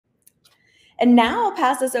And now I'll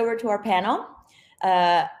pass this over to our panel.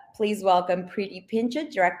 Please welcome Preeti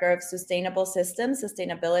Pinchot, Director of Sustainable Systems,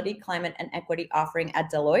 Sustainability, Climate, and Equity Offering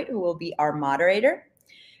at Deloitte, who will be our moderator.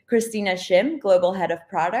 Christina Shim, Global Head of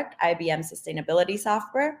Product, IBM Sustainability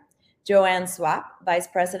Software. Joanne Swap, Vice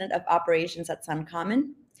President of Operations at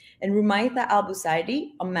Suncommon. And Rumaitha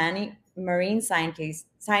Al-Busaidi, Omani marine scientist,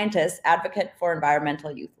 advocate for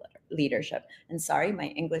environmental youth leadership. And sorry, my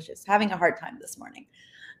English is having a hard time this morning.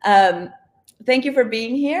 Thank you for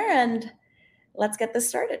being here, and let's get this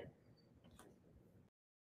started.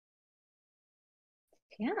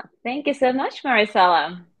 Yeah, thank you so much,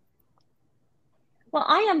 Marisela. Well,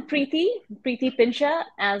 I am Preeti Pinchot.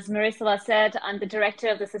 As Marisela said, I'm the Director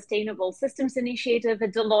of the Sustainable Systems Initiative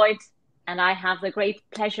at Deloitte, and I have the great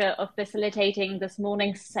pleasure of facilitating this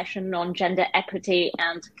morning's session on gender equity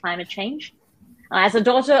and climate change. As a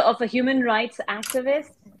daughter of a human rights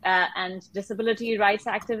activist and disability rights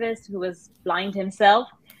activist who was blind himself,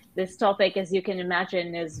 this topic, as you can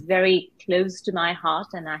imagine, is very close to my heart,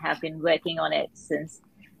 and I have been working on it since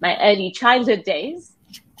my early childhood days.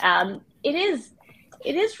 It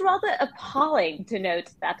is rather appalling to note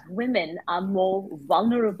that women are more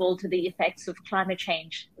vulnerable to the effects of climate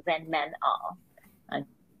change than men are.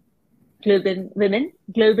 Women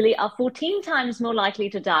globally are 14 times more likely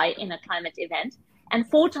to die in a climate event and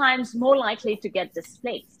 4 times more likely to get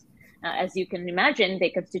displaced. As you can imagine,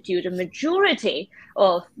 they constitute a majority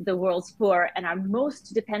of the world's poor and are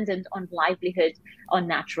most dependent on livelihood on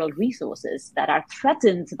natural resources that are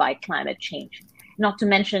threatened by climate change. Not to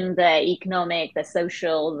mention the economic, the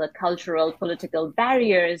social, the cultural, political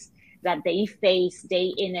barriers that they face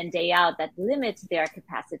day in and day out that limit their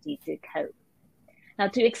capacity to cope. Now,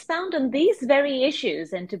 to expound on these very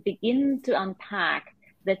issues and to begin to unpack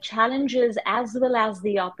the challenges as well as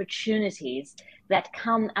the opportunities that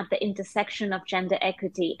come at the intersection of gender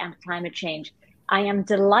equity and climate change, I am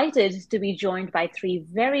delighted to be joined by 3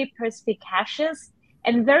 very perspicacious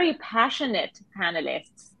and very passionate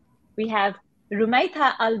panelists. We have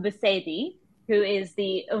Rumaitha Al-Busaidi, who is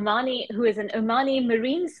an Omani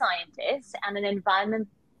marine scientist and an environmental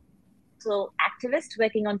activist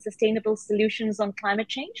working on sustainable solutions on climate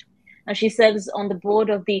change. Now, she serves on the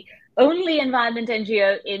board of the only environment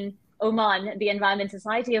NGO in Oman, the Environment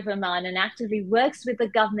Society of Oman, and actively works with the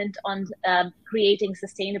government on creating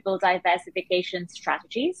sustainable diversification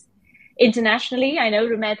strategies. Internationally, I know,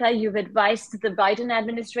 Rumaitha, you've advised the Biden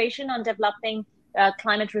administration on developing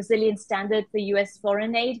climate resilience standard for US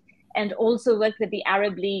foreign aid, and also worked with the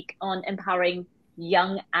Arab League on empowering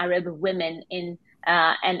young Arab women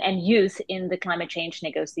and youth in the climate change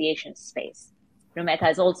negotiation space.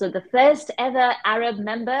 Rumaitha is also the first ever Arab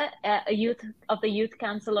member of the Youth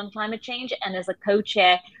Council on Climate Change, and is a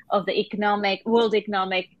co-chair of the World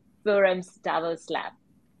Economic Forum's Davos Lab.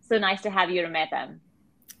 So nice to have you, Rumaitha.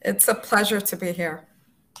 It's a pleasure to be here.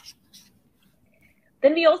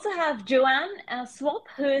 Then we also have Joanne Swap,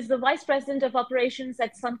 who is the Vice President of Operations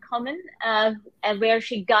at Suncommon, where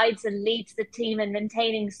she guides and leads the team in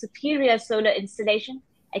maintaining superior solar installation,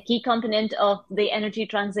 a key component of the energy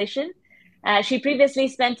transition. She previously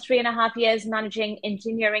spent 3.5 years managing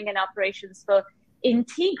engineering and operations for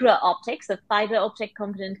Integra Optics, a fiber optic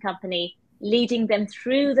component company, leading them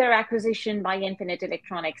through their acquisition by Infinite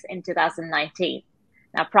Electronics in 2019.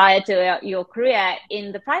 Now, prior to your career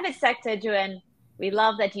in the private sector, Joanne, we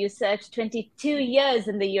love that you served 22 years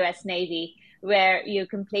in the US Navy, where you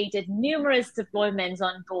completed numerous deployments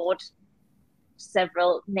on board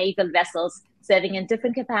several naval vessels, serving in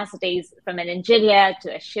different capacities, from an engineer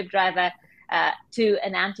to a ship driver to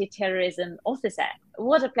an anti-terrorism officer.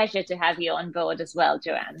 What a pleasure to have you on board as well,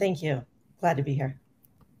 Joanne. Thank you. Glad to be here.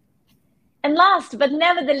 And last but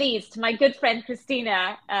never the least, my good friend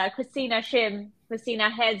Christina Shim. Christina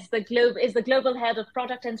is the global head of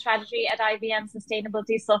product and strategy at IBM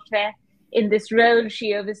Sustainability Software. In this role,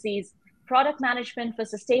 she oversees product management for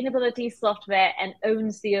sustainability software and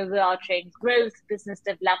owns the overarching growth, business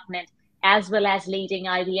development, as well as leading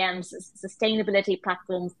IBM's sustainability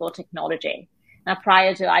platform for technology. Now,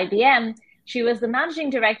 prior to IBM, she was the managing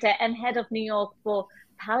director and head of New York for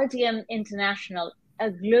Palladium International,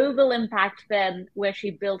 a global impact firm where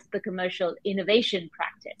she built the commercial innovation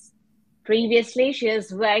practice. Previously, she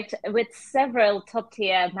has worked with several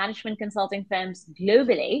top-tier management consulting firms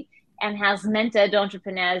globally and has mentored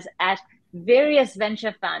entrepreneurs at various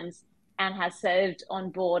venture funds, and has served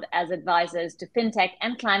on board as advisors to fintech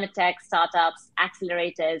and climate tech startups,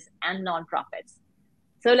 accelerators, and nonprofits.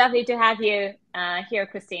 So lovely to have you here,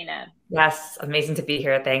 Christina. Yes, amazing to be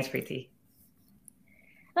here. Thanks, Preeti.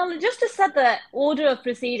 Well, just to set the order of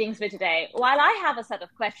proceedings for today, while I have a set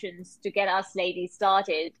of questions to get us ladies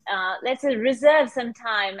started, let's reserve some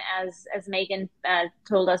time, as Megan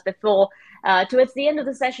told us before, towards the end of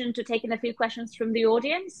the session to take in a few questions from the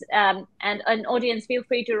audience. And an audience, feel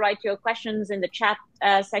free to write your questions in the chat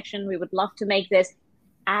section. We would love to make this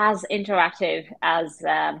as interactive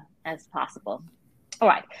as possible. All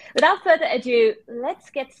right, without further ado, let's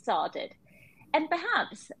get started. And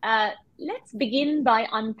perhaps let's begin by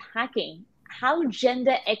unpacking how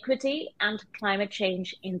gender equity and climate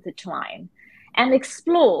change intertwine and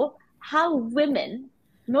explore how women,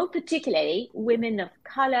 more particularly women of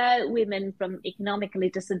color, women from economically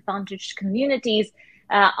disadvantaged communities,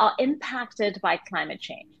 are impacted by climate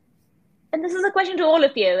change. And this is a question to all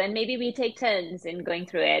of you, and maybe we take turns in going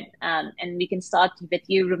through it. And we can start with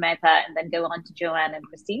you, Rumeta, and then go on to Joanne and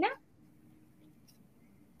Christina.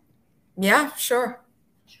 Yeah, sure.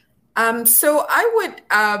 So I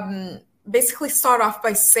would basically start off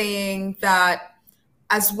by saying that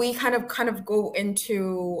as we kind of go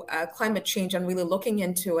into climate change and really looking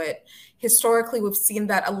into it, historically, we've seen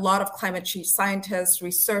that a lot of climate change scientists,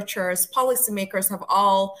 researchers, policymakers have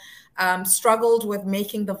all struggled with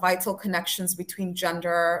making the vital connections between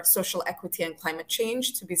gender, social equity, and climate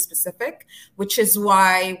change, to be specific, which is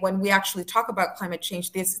why when we actually talk about climate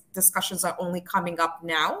change, these discussions are only coming up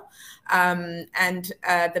now. And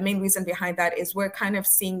the main reason behind that is we're kind of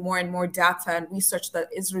seeing more and more data and research that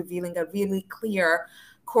is revealing a really clear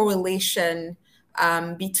correlation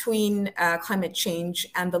between climate change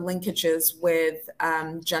and the linkages with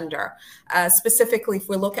gender. Specifically, if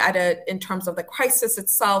we look at it in terms of the crisis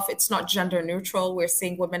itself, it's not gender neutral. We're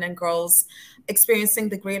seeing women and girls experiencing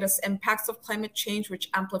the greatest impacts of climate change, which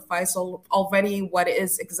amplifies already what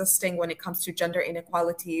is existing when it comes to gender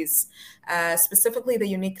inequalities, specifically the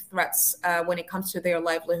unique threats when it comes to their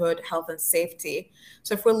livelihood, health, and safety.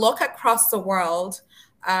 So if we look across the world,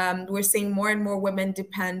 we're seeing more and more women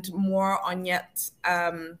depend more on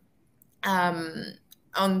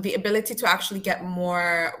on the ability to actually get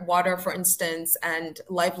more water, for instance, and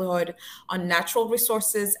livelihood on natural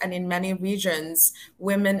resources. And in many regions,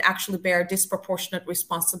 women actually bear disproportionate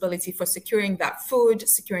responsibility for securing that food,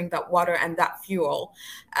 securing that water, and that fuel.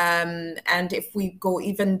 And if we go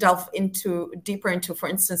even delve deeper into, for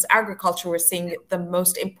instance, agriculture, we're seeing the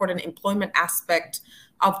most important employment aspect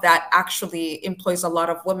of that actually employs a lot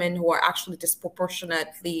of women who are actually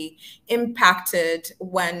disproportionately impacted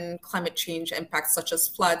when climate change impacts such as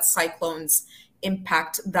floods, cyclones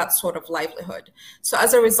impact that sort of livelihood. So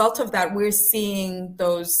as a result of that, we're seeing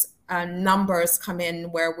those numbers come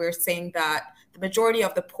in where we're saying that the majority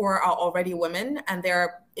of the poor are already women and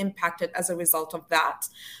they're impacted as a result of that.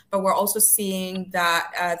 But we're also seeing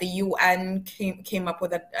that the UN came up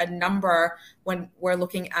with a number when we're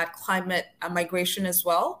looking at climate migration as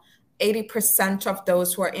well. 80% of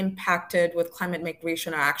those who are impacted with climate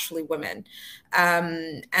migration are actually women.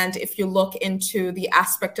 And if you look into the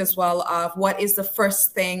aspect as well of what is the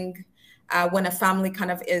first thing when a family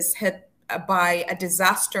kind of is hit by a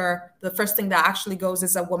disaster, the first thing that actually goes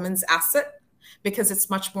is a woman's asset, because it's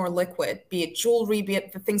much more liquid, be it jewelry, be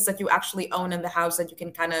it the things that you actually own in the house that you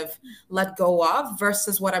can kind of let go of,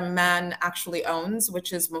 versus what a man actually owns,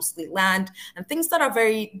 which is mostly land and things that are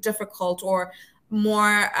very difficult or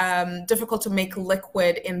more difficult to make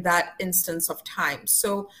liquid in that instance of time.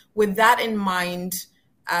 So with that in mind,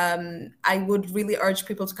 I would really urge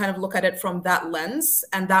people to kind of look at it from that lens,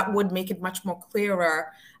 and that would make it much more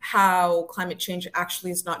clearer how climate change actually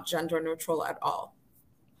is not gender neutral at all.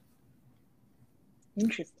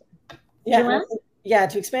 Interesting. Yeah, yeah.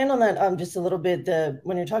 To expand on that just a little bit,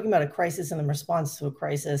 when you're talking about a crisis and the response to a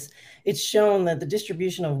crisis, it's shown that the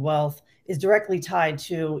distribution of wealth is directly tied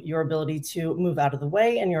to your ability to move out of the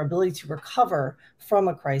way and your ability to recover from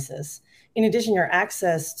a crisis. In addition, your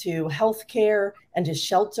access to healthcare and to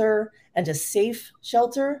shelter and to safe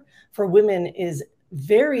shelter for women is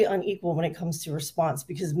very unequal when it comes to response,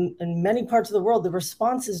 because in many parts of the world, the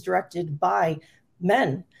response is directed by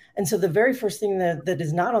men. And so the very first thing that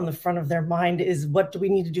is not on the front of their mind is, what do we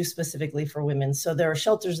need to do specifically for women? So there are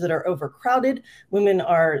shelters that are overcrowded. Women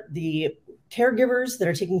are the caregivers that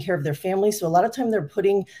are taking care of their family. So a lot of time they're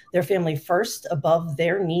putting their family first above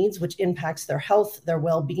their needs, which impacts their health, their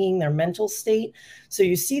well-being, their mental state. So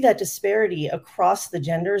you see that disparity across the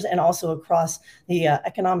genders and also across the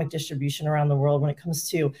economic distribution around the world when it comes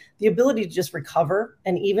to the ability to just recover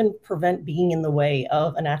and even prevent being in the way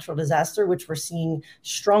of a natural disaster, which we're seeing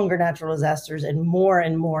stronger natural disasters and more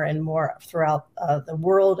and more and more throughout the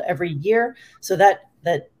world every year. So that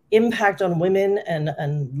impact on women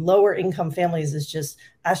and lower income families is just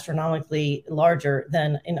astronomically larger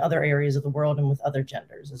than in other areas of the world and with other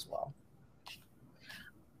genders as well.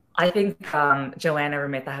 I think Joanne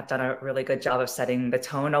and Ramita have done a really good job of setting the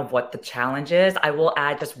tone of what the challenge is. I will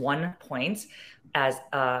add just one point as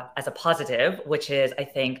a positive, which is I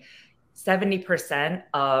think 70%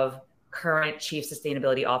 of current chief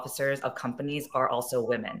sustainability officers of companies are also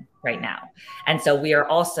women right now. And so we are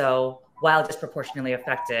also, while disproportionately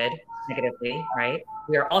affected negatively, right,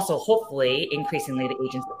 we are also hopefully increasingly the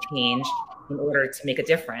agents of change in order to make a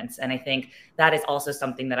difference. And I think that is also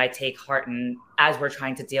something that I take heart in as we're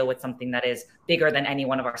trying to deal with something that is bigger than any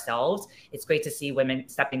one of ourselves. It's great to see women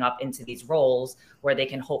stepping up into these roles where they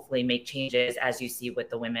can hopefully make changes, as you see with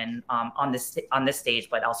the women on this stage,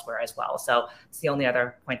 but elsewhere as well. So it's the only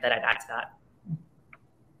other point that I'd add to that.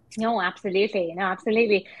 No, absolutely. No,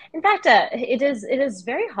 absolutely. In fact, it is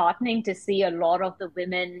very heartening to see a lot of the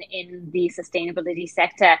women in the sustainability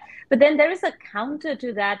sector. But then there is a counter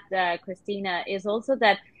to that, Christina, is also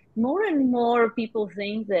that more and more people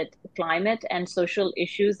think that climate and social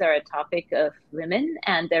issues are a topic of women,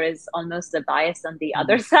 and there is almost a bias on the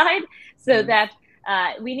other side. So that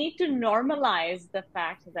we need to normalize the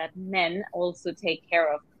fact that men also take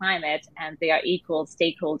care of climate and they are equal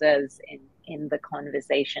stakeholders in the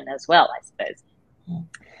conversation as well, I suppose.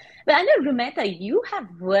 But I know, Ramita, you have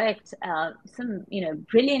worked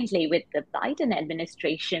brilliantly with the Biden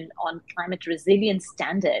administration on climate resilience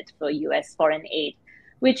standard for US foreign aid,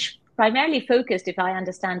 which primarily focused, if I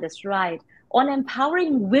understand this right, on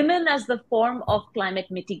empowering women as the form of climate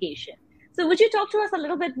mitigation. So would you talk to us a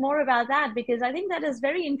little bit more about that? Because I think that is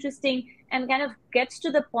very interesting and kind of gets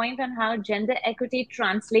to the point on how gender equity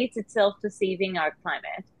translates itself to saving our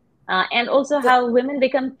climate. And also how women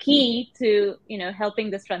become key to, helping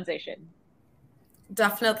this transition.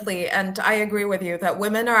 Definitely. And I agree with you that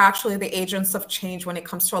women are actually the agents of change when it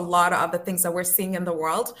comes to a lot of the things that we're seeing in the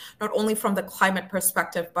world, not only from the climate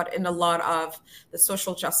perspective, but in a lot of the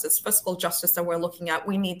social justice, fiscal justice that we're looking at.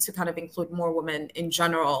 We need to kind of include more women in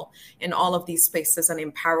general in all of these spaces and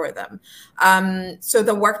empower them. So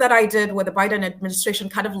the work that I did with the Biden administration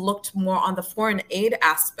kind of looked more on the foreign aid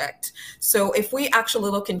aspect. So if we actually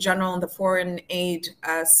look in general in the foreign aid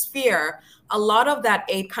sphere, a lot of that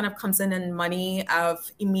aid kind of comes in money of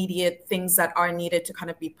immediate things that are needed to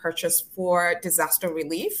kind of be purchased for disaster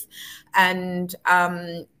relief. And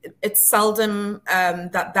it's seldom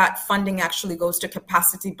that funding actually goes to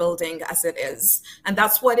capacity building as it is. And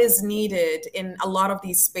that's what is needed in a lot of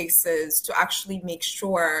these spaces to actually make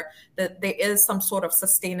sure that there is some sort of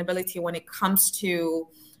sustainability when it comes to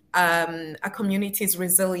a community's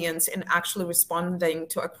resilience in actually responding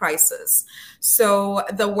to a crisis. So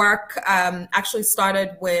the work actually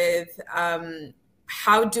started with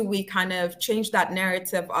how do we kind of change that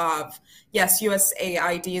narrative of, yes,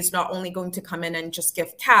 USAID is not only going to come in and just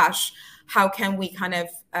give cash, how can we kind of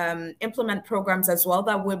implement programs as well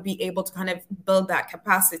that would be able to kind of build that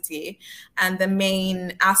capacity? And the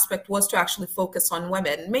main aspect was to actually focus on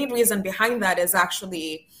women. Main reason behind that is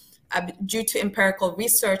actually due to empirical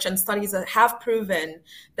research and studies that have proven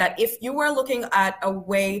that if you are looking at a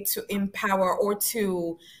way to empower or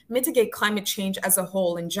to mitigate climate change as a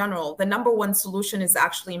whole in general, the number one solution is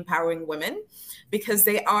actually empowering women, because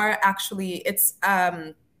they are actually, it's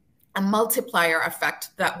a multiplier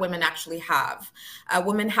effect that women actually have.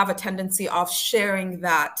 Women have a tendency of sharing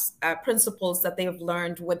that principles that they've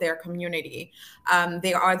learned with their community.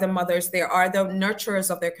 They are the mothers, they are the nurturers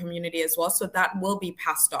of their community as well, so that will be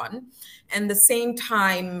passed on. And the same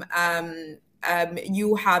time,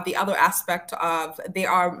 you have the other aspect of they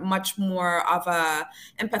are much more of a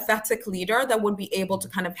empathetic leader that would be able to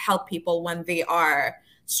kind of help people when they are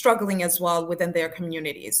struggling as well within their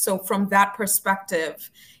communities. So from that perspective,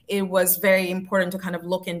 it was very important to kind of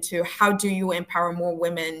look into how do you empower more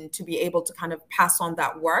women to be able to kind of pass on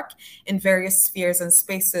that work in various spheres and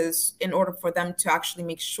spaces in order for them to actually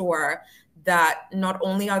make sure that not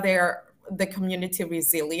only are the community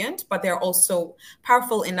resilient, but they're also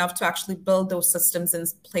powerful enough to actually build those systems in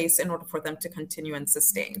place in order for them to continue and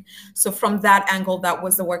sustain. So from that angle, that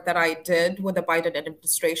was the work that I did with the Biden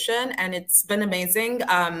administration, and it's been amazing.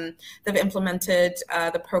 They've implemented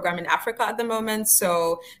the program in Africa at the moment,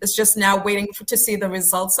 so it's just now waiting to see the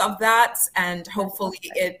results of that, and hopefully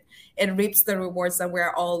it reaps the rewards that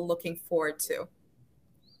we're all looking forward to.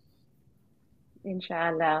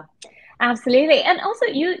 Inshallah. Absolutely. And also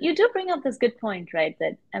you do bring up this good point, right?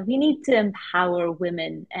 That we need to empower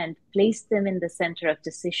women and place them in the center of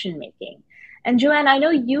decision making. And Joanne, I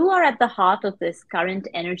know you are at the heart of this current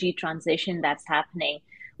energy transition that's happening.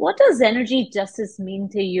 What does energy justice mean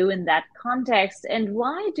to you in that context? And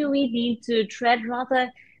why do we need to tread rather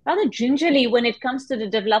gingerly when it comes to the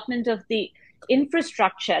development of the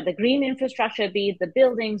infrastructure, the green infrastructure, be it the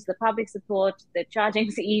buildings, the public support, the charging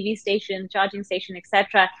EV station,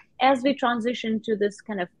 etc., as we transition to this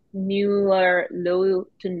kind of newer low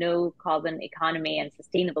to no carbon economy and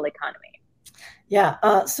sustainable economy?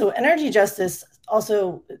 Yeah, so energy justice,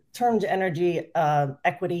 also termed energy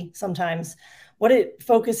equity sometimes, what it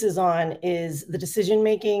focuses on is the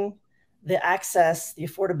decision-making, the access, the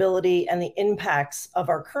affordability, and the impacts of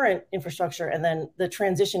our current infrastructure, and then the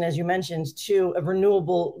transition, as you mentioned, to a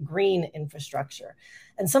renewable green infrastructure.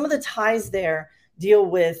 And some of the ties there deal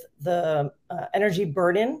with the energy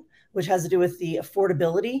burden, which has to do with the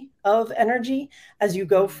affordability of energy. As you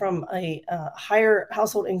go from a higher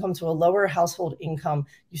household income to a lower household income,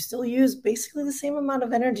 you still use basically the same amount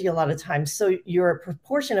of energy a lot of times. So your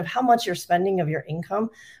proportion of how much you're spending of your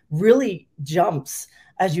income really jumps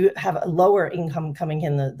as you have a lower income coming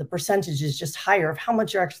in. The percentage is just higher of how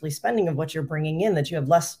much you're actually spending of what you're bringing in, that you have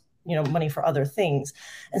less money for other things.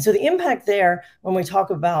 And so the impact there, when we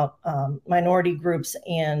talk about minority groups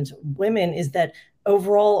and women, is that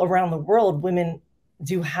overall around the world, women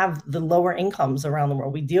do have the lower incomes around the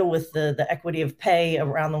world. We deal with the equity of pay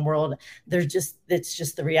around the world. It's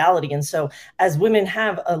just the reality. And so as women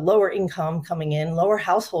have a lower income coming in, lower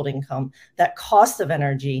household income, that cost of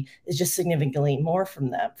energy is just significantly more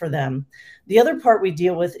for them. The other part we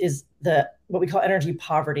deal with is what we call energy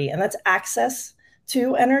poverty, and that's access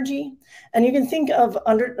to energy. And you can think of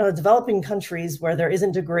developing countries where there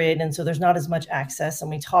isn't a grid, and so there's not as much access.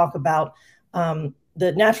 And we talk about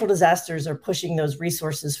the natural disasters are pushing those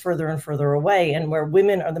resources further and further away, and where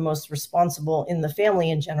women are the most responsible in the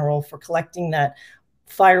family in general for collecting that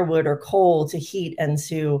firewood or coal to heat and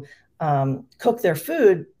to cook their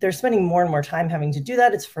food, they're spending more and more time having to do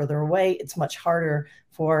that. It's further away. It's much harder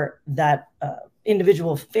for that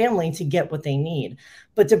individual family to get what they need.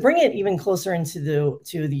 But to bring it even closer into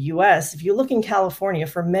the US, if you look in California,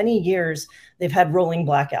 for many years, they've had rolling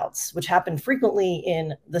blackouts, which happen frequently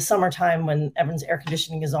in the summertime when everyone's air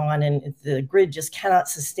conditioning is on and the grid just cannot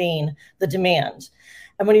sustain the demand.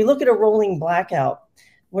 And when you look at a rolling blackout,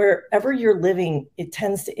 wherever you're living, it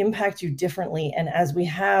tends to impact you differently. And as we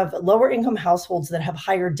have lower income households that have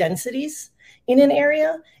higher densities in an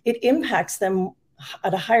area, it impacts them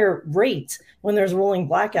at a higher rate when there's a rolling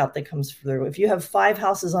blackout that comes through. If you have 5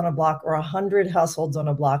 houses on a block or 100 households on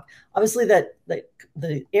a block, obviously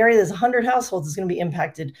the area that's 100 households is going to be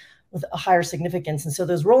impacted with a higher significance. And so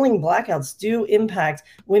those rolling blackouts do impact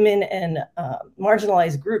women and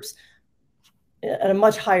marginalized groups at a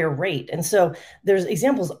much higher rate. And so there's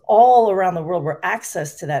examples all around the world where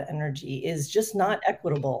access to that energy is just not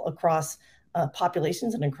equitable across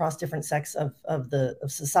populations and across different sects of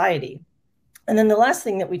society. And then the last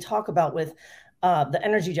thing that we talk about with the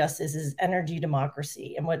energy justice is energy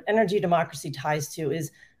democracy. And what energy democracy ties to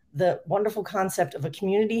is the wonderful concept of a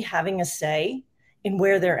community having a say in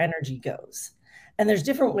where their energy goes. And there's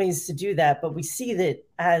different ways to do that, but we see that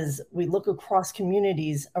as we look across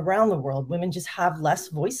communities around the world, women just have less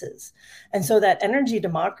voices. And so that energy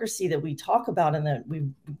democracy that we talk about and that we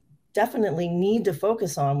definitely need to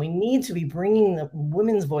focus on, we need to be bringing the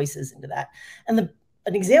women's voices into that. And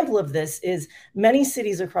an example of this is many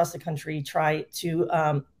cities across the country try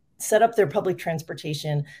to set up their public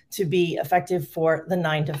transportation to be effective for the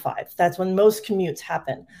 9 to 5. That's when most commutes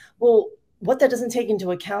happen. Well, what that doesn't take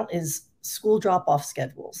into account is school drop-off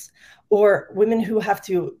schedules or women who have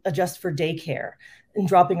to adjust for daycare and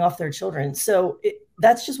dropping off their children. So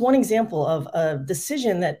that's just one example of a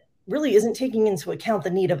decision that really isn't taking into account the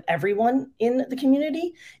need of everyone in the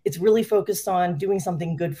community. It's really focused on doing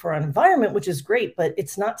something good for our environment, which is great, but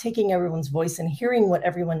it's not taking everyone's voice and hearing what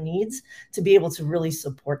everyone needs to be able to really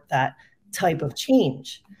support that type of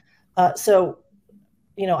change. So,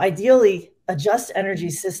 ideally, a just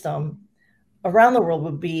energy system around the world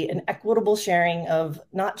would be an equitable sharing of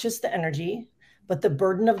not just the energy, but the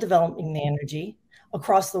burden of developing the energy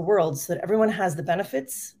across the world so that everyone has the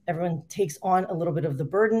benefits, everyone takes on a little bit of the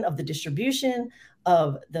burden of the distribution,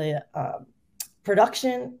 of the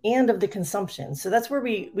production, and of the consumption. So that's where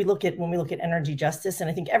we look at when we look at energy justice. And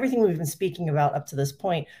I think everything we've been speaking about up to this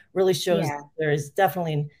point really shows there is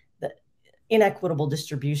definitely the inequitable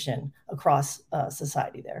distribution across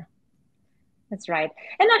society there. That's right.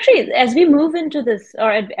 And actually, as we move into this, or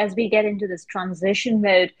as we get into this transition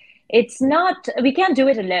mode, we can't do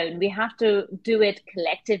it alone. We have to do it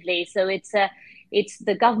collectively. So it's it's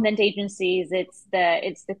the government agencies, it's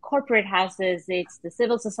the corporate houses, it's the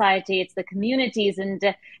civil society, it's the communities, and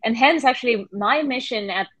hence actually my mission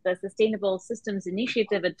at the Sustainable Systems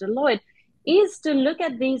Initiative at Deloitte is to look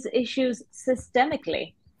at these issues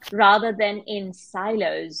systemically rather than in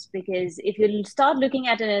silos. Because if you start looking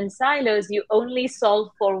at it in silos, you only solve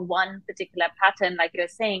for one particular pattern, like you're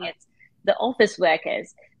saying, it's the office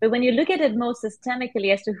workers. But when you look at it more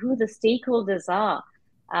systemically as to who the stakeholders are,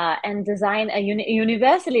 and design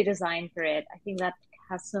universally design for it, I think that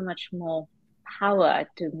has so much more power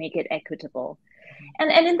to make it equitable. And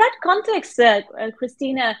in that context,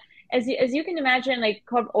 Christina, as you can imagine, like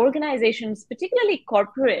organizations, particularly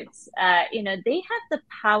corporates, they have the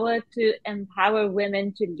power to empower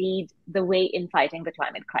women to lead the way in fighting the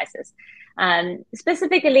climate crisis.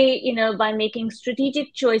 Specifically, by making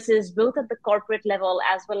strategic choices, both at the corporate level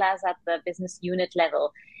as well as at the business unit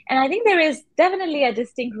level. And I think there is definitely a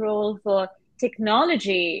distinct role for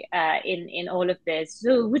technology in all of this.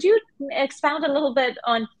 So would you expound a little bit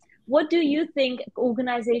on what do you think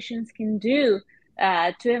organizations can do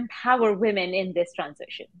to empower women in this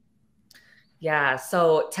transition? Yeah,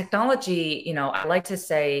 so technology, I like to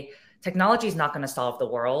say technology is not going to solve the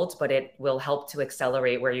world, but it will help to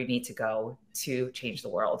accelerate where you need to go to change the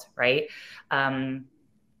world, right? And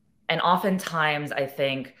oftentimes, I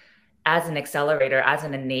think as an accelerator, as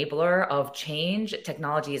an enabler of change,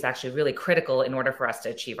 technology is actually really critical in order for us to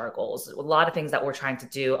achieve our goals. A lot of things that we're trying to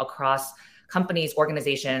do across companies,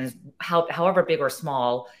 organizations, however big or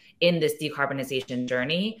small, in this decarbonization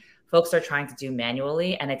journey, folks are trying to do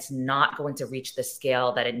manually, and it's not going to reach the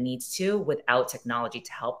scale that it needs to without technology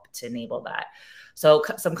to help to enable that. So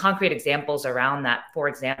some concrete examples around that. For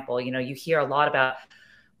example, you hear a lot about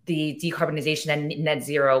the decarbonization and net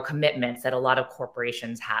zero commitments that a lot of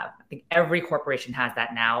corporations have. I think every corporation has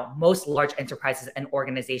that now. Most large enterprises and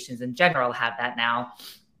organizations in general have that now.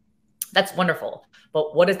 That's wonderful.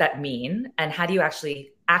 But what does that mean? And how do you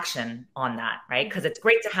actually action on that, right? Because it's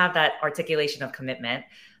great to have that articulation of commitment,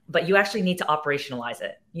 but you actually need to operationalize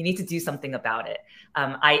it. You need to do something about it.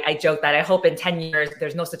 I joke that I hope in 10 years,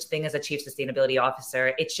 there's no such thing as a chief sustainability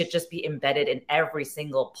officer. It should just be embedded in every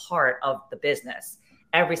single part of the business,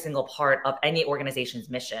 every single part of any organization's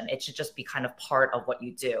mission. It should just be kind of part of what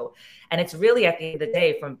you do. And it's really, at the end of the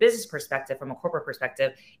day, from a business perspective, from a corporate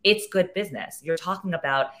perspective, it's good business. You're talking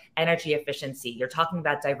about energy efficiency. You're talking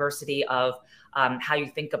about diversity of how you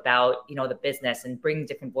think about, the business and bring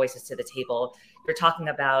different voices to the table. You're talking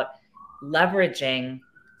about leveraging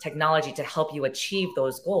technology to help you achieve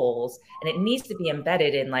those goals. And it needs to be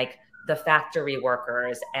embedded in the factory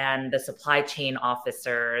workers and the supply chain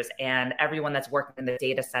officers and everyone that's working in the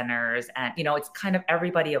data centers. And, it's kind of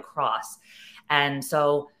everybody across. And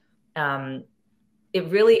so it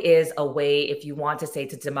really is a way, if you want to say,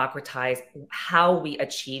 to democratize how we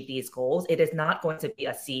achieve these goals. It is not going to be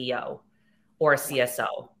a CEO or a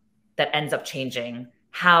CSO that ends up changing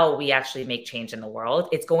how we actually make change in the world.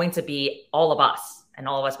 It's going to be all of us, and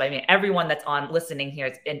all of us, by everyone that's on listening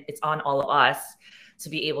here, it's on all of us to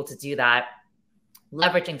be able to do that,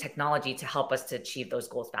 leveraging technology to help us to achieve those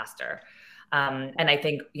goals faster. And I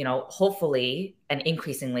think, hopefully and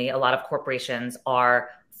increasingly, a lot of corporations are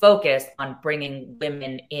focused on bringing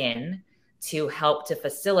women in to help to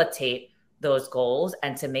facilitate those goals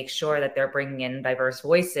and to make sure that they're bringing in diverse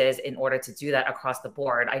voices in order to do that across the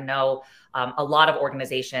board. I know a lot of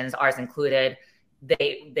organizations, ours included,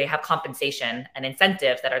 they have compensation and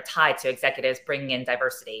incentives that are tied to executives bringing in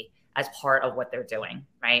diversity as part of what they're doing,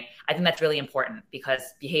 right? I think that's really important because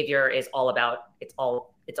behavior is all about, it's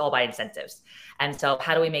all by incentives. And so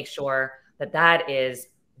how do we make sure that that is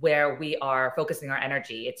where we are focusing our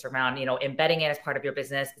energy? It's around, embedding it as part of your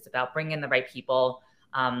business. It's about bringing in the right people,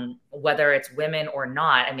 whether it's women or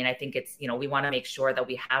not. I think it's, we want to make sure that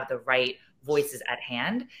we have the right voices at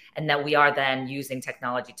hand and that we are then using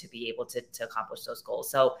technology to be able to accomplish those goals.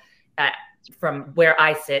 So from where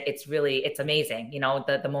I sit, it's amazing.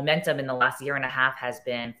 The momentum in the last year and a half has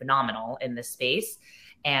been phenomenal in this space.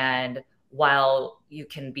 And while you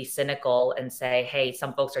can be cynical and say, hey,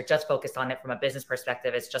 some folks are just focused on it from a business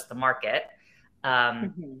perspective, it's just the market.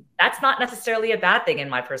 That's not necessarily a bad thing in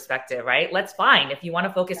my perspective, right? Let's fine. If you want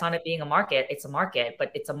to focus on it being a market, it's a market,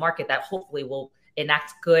 but it's a market that hopefully will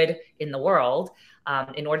enact good in the world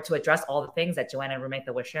in order to address all the things that Joanna and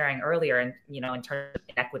Rumaitha were sharing earlier, and in terms of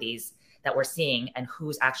inequities that we're seeing and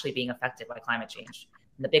who's actually being affected by climate change.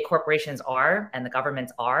 And the big corporations are, and the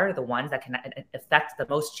governments are the ones that can affect the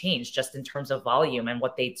most change just in terms of volume and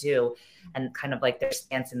what they do and kind of their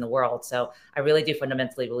stance in the world. So I really do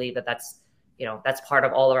fundamentally believe that that's part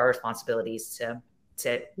of all of our responsibilities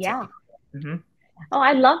to yeah. Mm-hmm. Oh,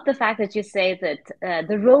 I love the fact that you say that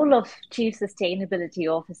the role of chief sustainability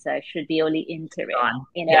officer should be only interim.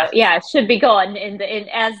 Gone. Yeah, it should be gone in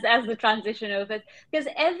as the transition opens, because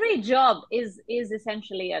every job is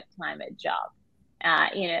essentially a climate job.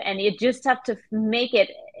 And you just have to make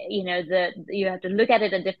it, you have to look at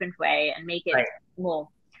it a different way and make it right. more.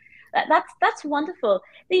 That's wonderful.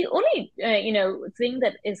 The only thing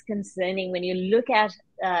that is concerning when you look at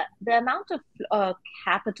the amount of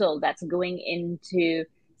capital that's going into,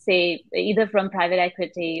 say, either from private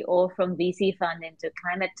equity or from VC fund into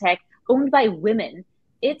climate tech owned by women,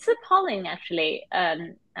 it's appalling. Actually,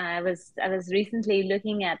 I was recently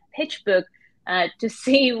looking at PitchBook to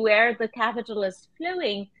see where the capital is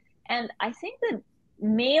flowing, and I think that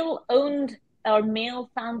male-owned or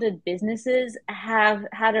male-founded businesses have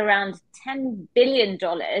had around $10 billion in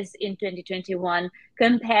 2021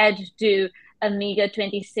 compared to a meager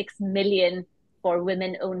 26 million for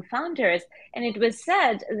women-owned founders. And it was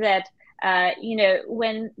said that,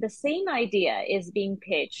 when the same idea is being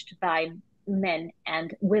pitched by men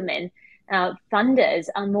and women, funders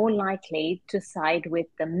are more likely to side with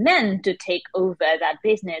the men to take over that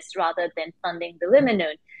business rather than funding the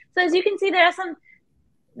women-owned. So as you can see,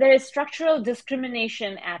 there is structural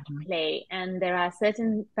discrimination at play, and there are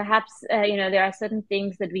certain, perhaps, there are certain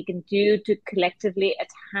things that we can do to collectively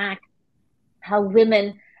attack how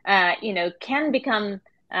women, can become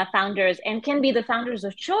founders and can be the founders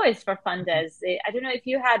of choice for funders. I don't know if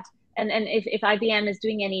you had, and if IBM is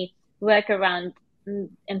doing any work around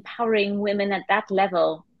empowering women at that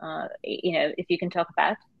level, if you can talk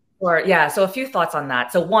about. Sure. Yeah. So a few thoughts on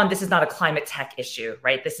that. So one, this is not a climate tech issue,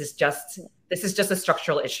 right? This is just a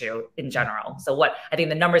structural issue in general. So what I think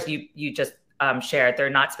the numbers you just shared,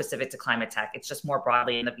 they're not specific to climate tech. It's just more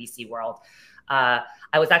broadly in the VC world.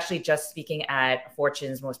 I was actually just speaking at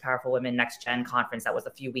Fortune's Most Powerful Women Next Gen conference that was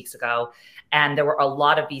a few weeks ago. And there were a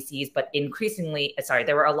lot of VCs, but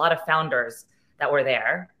there were a lot of founders that were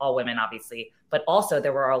there, all women, obviously, but also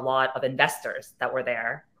there were a lot of investors that were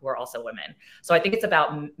there who are also women. So I think it's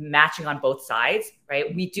about matching on both sides,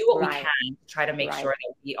 right? We do what we can to try to make sure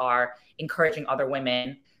that we are encouraging other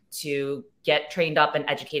women to get trained up and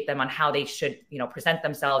educate them on how they should, present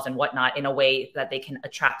themselves and whatnot in a way that they can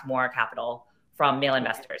attract more capital from male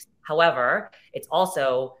investors. However, it's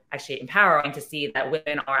also actually empowering to see that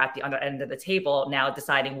women are at the other end of the table now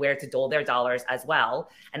deciding where to dole their dollars as well.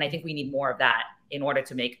 And I think we need more of that in order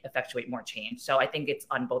to effectuate more change. So I think it's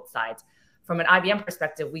on both sides. From an IBM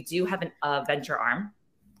perspective, we do have a venture arm,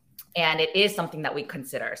 and it is something that we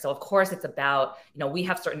consider. So of course it's about, we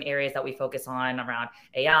have certain areas that we focus on around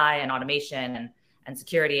AI and automation and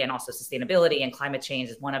security, and also sustainability, and climate change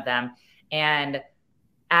is one of them. And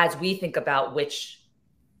as we think about which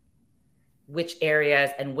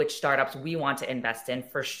areas and which startups we want to invest in,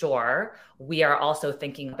 for sure, we are also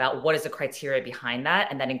thinking about what is the criteria behind that.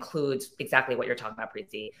 And that includes exactly what you're talking about,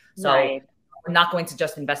 Preeti. So we're not going to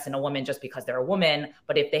just invest in a woman just because they're a woman,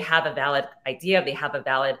 but if they have a valid idea, they have a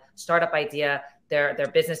valid startup idea, their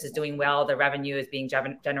business is doing well, the revenue is being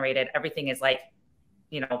generated, everything is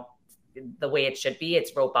the way it should be,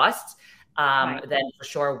 it's robust. Then for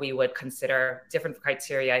sure we would consider different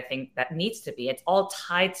criteria. I think that needs to be, it's all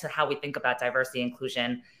tied to how we think about diversity and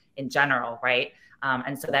inclusion in general, right?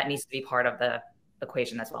 And so that needs to be part of the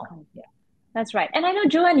equation as well. Yeah, that's right. And I know,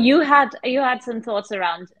 Joanne, you had some thoughts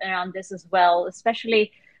around this as well.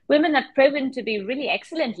 Especially women have proven to be really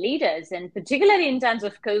excellent leaders, and particularly in terms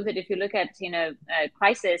of COVID. If you look at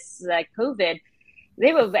crisis like COVID,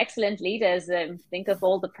 they were excellent leaders. Think of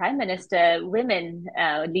all the prime minister women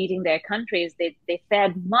leading their countries. They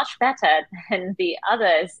fared much better than the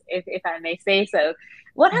others, if I may say so.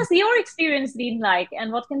 What has your experience been like,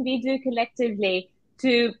 and what can we do collectively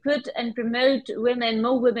to put and promote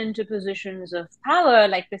more women to positions of power,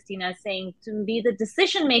 like Christina is saying, to be the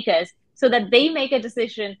decision makers, so that they make a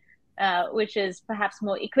decision which is perhaps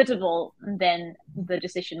more equitable than the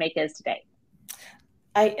decision makers today?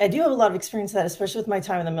 I do have a lot of experience with that, especially with my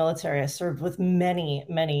time in the military. I served with many,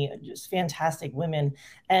 many just fantastic women.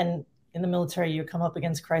 And in the military, you come up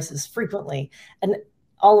against crisis frequently. And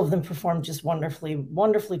all of them performed just wonderfully,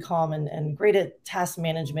 wonderfully calm and great at task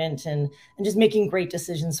management and just making great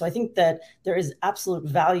decisions. So I think that there is absolute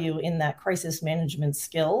value in that crisis management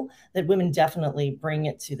skill that women definitely bring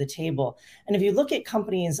it to the table. And if you look at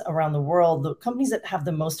companies around the world, the companies that have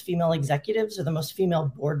the most female executives or the most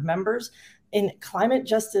female board members, in climate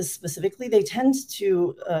justice specifically, they tend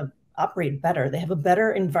to operate better. They have a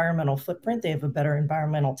better environmental footprint. They have a better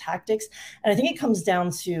environmental tactics. And I think it comes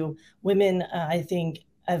down to women, I think,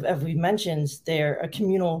 as we mentioned, they're a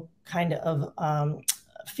communal kind of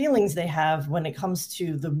feelings they have when it comes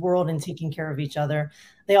to the world and taking care of each other.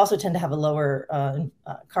 They also tend to have a lower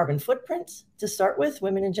carbon footprint to start with.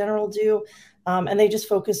 Women in general do. And they just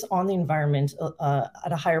focus on the environment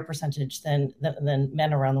at a higher percentage than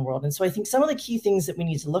men around the world. And so I think some of the key things that we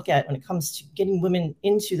need to look at when it comes to getting women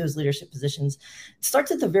into those leadership positions, it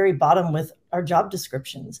starts at the very bottom with our job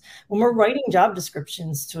descriptions. When we're writing job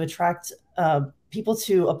descriptions to attract people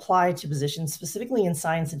to apply to positions, specifically in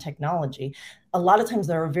science and technology, a lot of times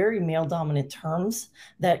there are very male-dominant terms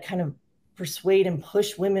that kind of persuade and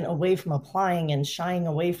push women away from applying and shying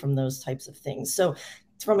away from those types of things. So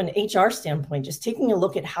from an HR standpoint, just taking a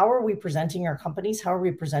look at how are we presenting our companies, how are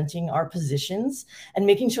we presenting our positions, and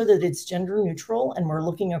making sure that it's gender neutral, and we're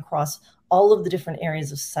looking across all of the different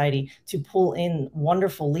areas of society to pull in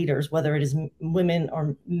wonderful leaders, whether it is women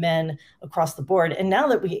or men across the board. And now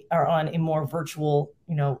that we are on a more virtual,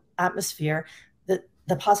 atmosphere,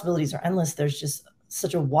 the possibilities are endless. There's just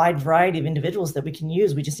such a wide variety of individuals that we can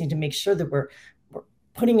use. We just need to make sure that we're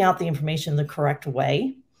putting out the information the correct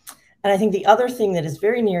way. And I think the other thing that is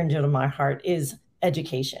very near and dear to my heart is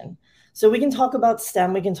education. So we can talk about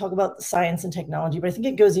STEM, we can talk about science and technology, but I think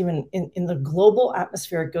it goes even in the global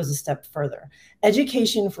atmosphere, it goes a step further.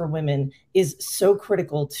 Education for women is so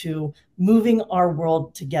critical to moving our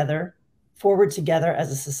world forward together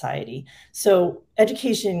as a society. So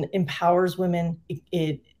education empowers women.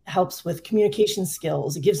 It helps with communication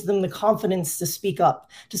skills. It gives them the confidence to speak up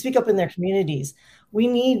in their communities. We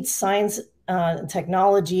need science,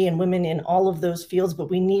 technology, and women in all of those fields, but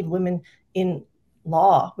we need women in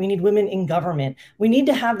law. We need women in government. We need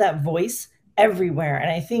to have that voice everywhere.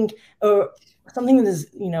 And I think something that has,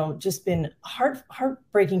 just been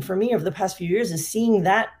heartbreaking for me over the past few years is seeing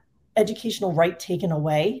that educational right taken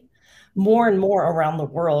away more and more around the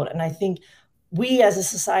world. And I think we as a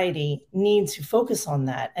society need to focus on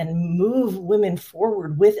that and move women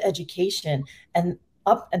forward with education and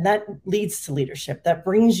up, and that leads to leadership. That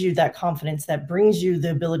brings you that confidence, that brings you the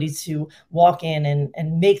ability to walk in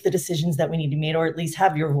and make the decisions that we need to make, or at least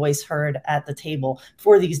have your voice heard at the table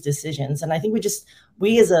for these decisions. And I think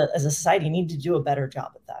we as a society need to do a better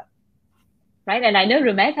job at that. Right. And I know,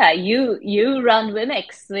 Rumeka, you run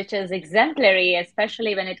Womex, which is exemplary,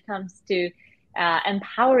 especially when it comes to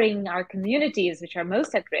empowering our communities, which are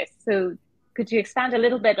most at risk. So could you expand a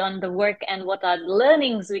little bit on the work and what are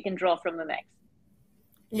learnings we can draw from Womex?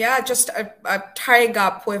 Yeah, just tying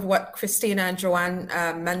up with what Christina and Joanne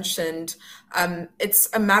mentioned, it's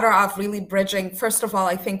a matter of really bridging. First of all,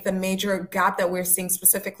 I think the major gap that we're seeing,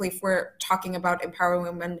 specifically if we're talking about empowering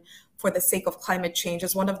women for the sake of climate change,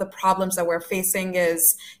 is one of the problems that we're facing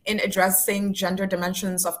is in addressing gender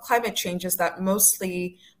dimensions of climate change is that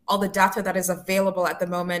mostly all the data that is available at the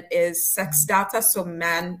moment is sex data, so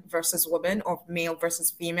man versus woman or male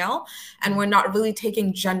versus female. And we're not really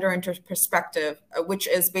taking gender into perspective, which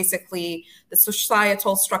is basically the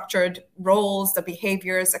societal structured roles, the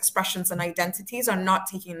behaviors, expressions, and identities are not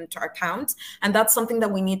taken into account. And that's something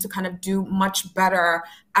that we need to kind of do much better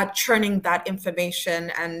at churning that information.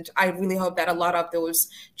 And I really hope that a lot of those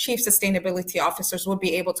chief sustainability officers will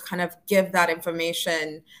be able to kind of give that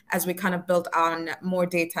information as we kind of build on more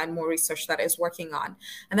data and more research that is working on.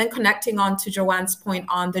 And then connecting on to Joanne's point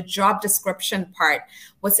on the job description part,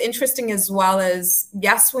 what's interesting as well is,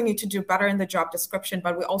 yes, we need to do better in the job description,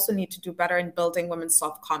 but we also need to do better in building women's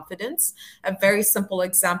self-confidence. A very simple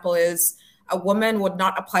example is a woman would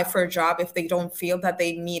not apply for a job if they don't feel that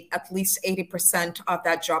they meet at least 80% of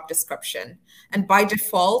that job description. And by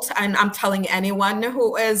default, and I'm telling anyone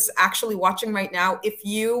who is actually watching right now, if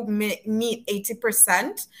you meet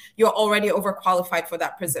 80%, you're already overqualified for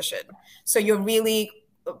that position. So you're really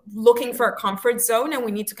looking for a comfort zone, and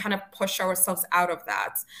we need to kind of push ourselves out of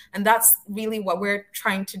that. And that's really what we're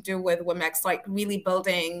trying to do with Womex, like really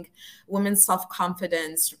building women's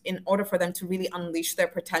self-confidence in order for them to really unleash their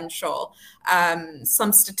potential.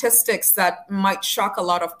 Some statistics that might shock a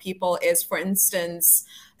lot of people is, for instance,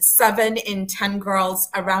 7 in 10 girls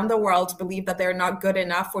around the world believe that they're not good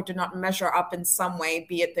enough or do not measure up in some way,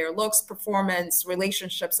 be it their looks, performance,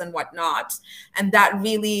 relationships, and whatnot. And that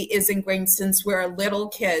really is ingrained since we're little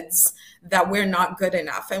kids that we're not good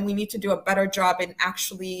enough. And we need to do a better job in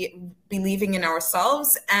actually believing in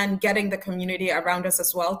ourselves and getting the community around us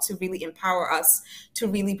as well to really empower us to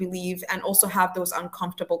really believe and also have those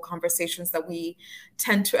uncomfortable conversations that we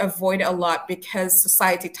tend to avoid a lot because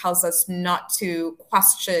society tells us not to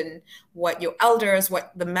question what your elders,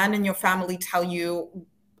 what the men in your family tell you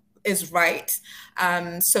is right.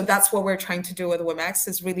 So that's what we're trying to do with Womex,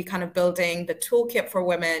 is really kind of building the toolkit for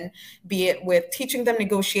women, be it with teaching them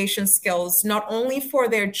negotiation skills, not only for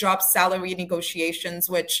their job salary negotiations,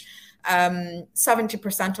 which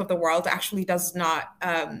 70% of the world actually does not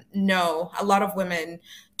know. A lot of women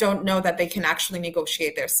don't know that they can actually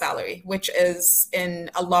negotiate their salary, which is in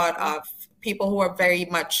a lot of people who are very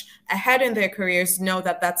much ahead in their careers know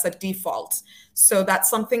that that's a default. So that's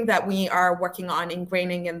something that we are working on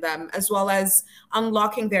ingraining in them, as well as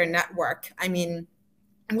unlocking their network. I mean,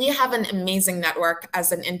 we have an amazing network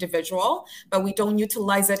as an individual, but we don't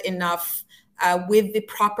utilize it enough with the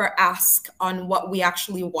proper ask on what we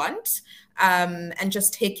actually want. And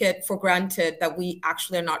just take it for granted that we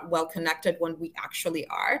actually are not well connected when we actually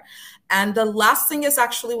are. And the last thing is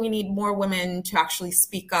actually we need more women to actually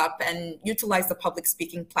speak up and utilize the public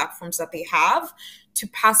speaking platforms that they have to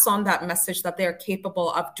pass on that message that they're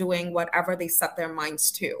capable of doing whatever they set their minds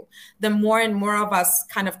to. The more and more of us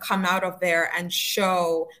kind of come out of there and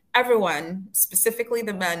show everyone, specifically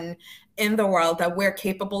the men in the world, that we're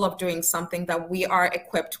capable of doing something, that we are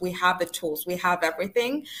equipped, we have the tools, we have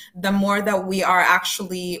everything, the more that we are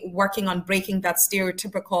actually working on breaking that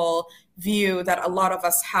stereotypical view that a lot of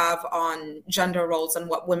us have on gender roles and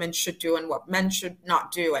what women should do and what men should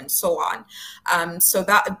not do and so on. So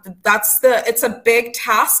it's a big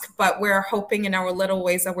task, but we're hoping in our little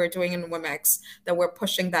ways that we're doing in WIMEX that we're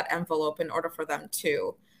pushing that envelope in order for them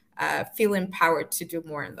to feel empowered to do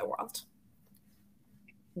more in the world.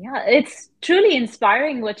 Yeah, it's truly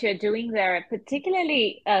inspiring what you're doing there,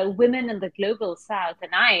 particularly women in the global South.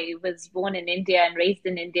 And I was born in India and raised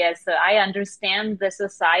in India, so I understand the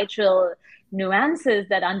societal nuances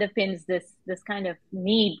that underpins this kind of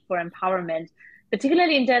need for empowerment,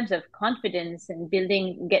 particularly in terms of confidence and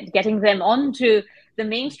building, getting them onto the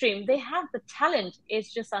mainstream. They have the talent;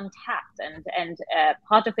 it's just untapped, and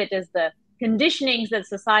part of it is the conditionings that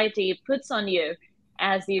society puts on you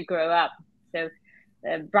as you grow up. So.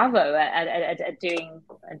 Bravo at doing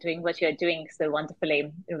what you're doing so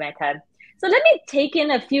wonderfully, Rumeta. So let me take in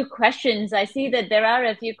a few questions. I see that there are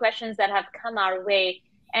a few questions that have come our way.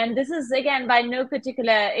 And this is, again, by no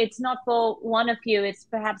particular, it's not for one of you. It's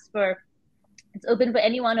perhaps it's open for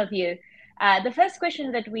any one of you. The first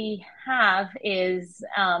question that we have is,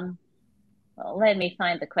 well, let me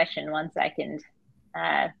find the question 1 second.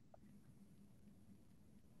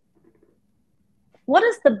 What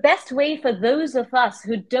is the best way for those of us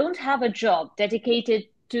who don't have a job dedicated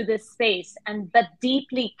to this space but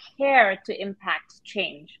deeply care to impact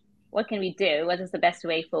change? What can we do? What is the best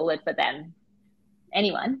way forward for them?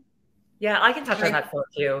 Anyone? Yeah, I can touch on that for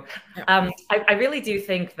you. I really do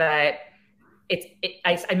think that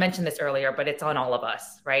I mentioned this earlier, but it's on all of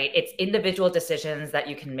us, right? It's individual decisions that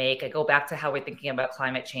you can make. I go back to how we're thinking about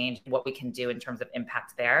climate change and what we can do in terms of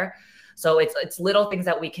impact there. So it's little things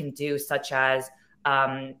that we can do, such as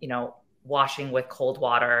washing with cold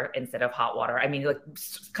water instead of hot water. I mean, like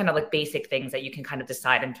kind of like basic things that you can kind of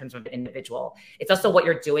decide in terms of the individual. It's also what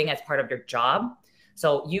you're doing as part of your job.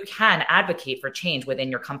 So you can advocate for change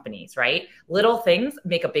within your companies, right? Little things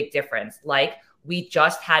make a big difference. Like we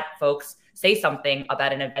just had folks say something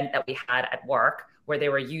about an event that we had at work where they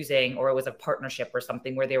were using, or it was a partnership or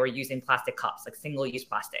something where they were using plastic cups, like single-use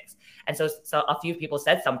plastics. And so a few people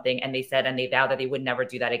said something and they vowed that they would never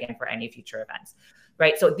do that again for any future events,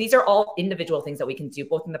 right? So these are all individual things that we can do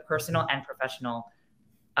both in the personal and professional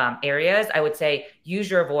areas. I would say use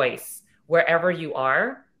your voice wherever you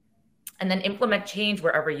are, and then implement change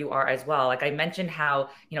wherever you are as well. Like I mentioned how,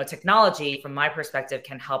 technology from my perspective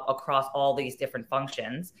can help across all these different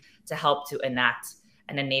functions to help to enact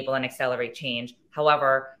and enable and accelerate change.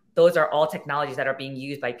 However, those are all technologies that are being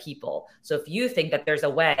used by people. So if you think that there's a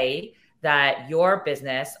way that your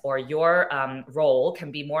business or your role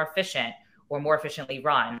can be more efficient or more efficiently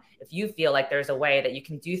run, if you feel like there's a way that you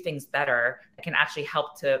can do things better that can actually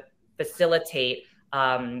help to facilitate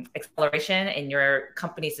acceleration in your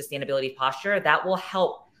company's sustainability posture, that will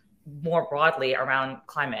help more broadly around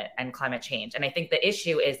climate and climate change. And I think the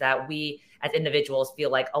issue is that we as individuals feel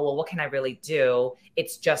like, oh, well, what can I really do?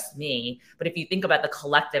 It's just me. But if you think about the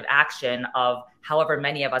collective action of however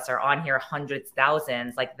many of us are on here, hundreds,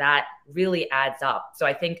 thousands, like that really adds up. So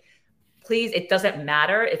I think, please, it doesn't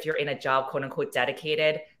matter if you're in a job, quote unquote,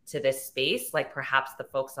 dedicated to this space, like perhaps the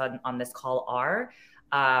folks on this call are.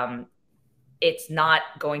 It's not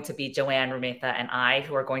going to be Joanne, Rumeta, and I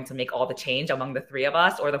who are going to make all the change among the three of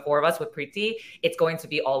us or the four of us with Preeti. It's going to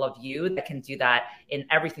be all of you that can do that in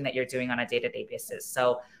everything that you're doing on a day-to-day basis.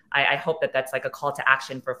 So I hope that that's like a call to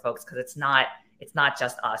action for folks, because it's not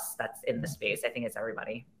just us that's in the space. I think it's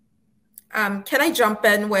everybody. Can I jump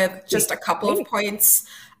in with just a couple of points?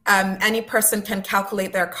 Any person can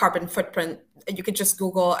calculate their carbon footprint. You could just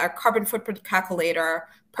Google a carbon footprint calculator,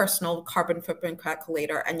 personal carbon footprint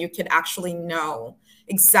calculator, and you can actually know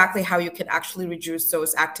exactly how you can actually reduce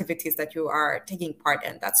those activities that you are taking part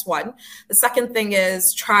in. That's one. The second thing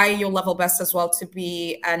is try your level best as well to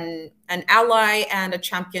be an ally and a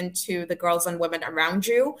champion to the girls and women around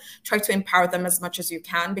you. Try to empower them as much as you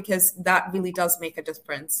can, because that really does make a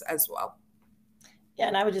difference as well.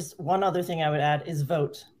 Yeah, and one other thing I would add is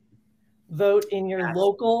vote. Vote in your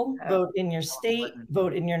local, vote in your state,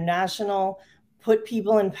 vote in your national. Put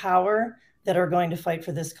people in power that are going to fight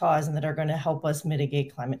for this cause and that are going to help us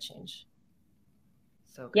mitigate climate change.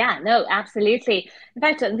 Yeah, no, absolutely. In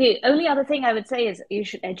fact, the only other thing I would say is you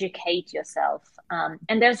should educate yourself.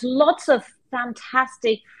 And there's lots of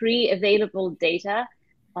fantastic free available data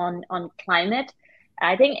on climate.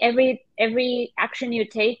 I think every action you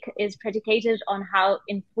take is predicated on how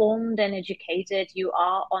informed and educated you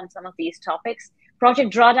are on some of these topics.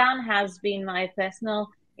 Project Drawdown has been my personal,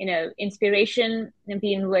 inspiration, and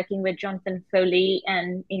been working with Jonathan Foley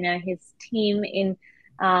and his team in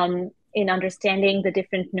understanding the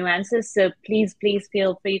different nuances. So please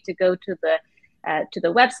feel free to go to the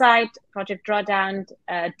website, Project Drawdown,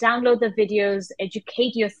 download the videos,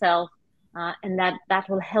 educate yourself. And that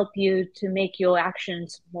will help you to make your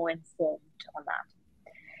actions more informed on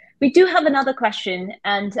that. We do have another question,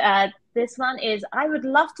 and this one is, I would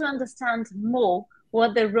love to understand more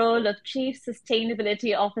what the role of Chief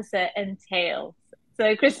Sustainability Officer entails.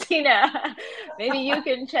 So Christina, maybe you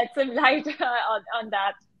can shed some light on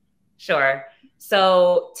that. Sure.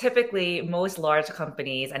 So typically most large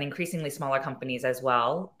companies and increasingly smaller companies as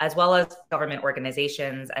well as government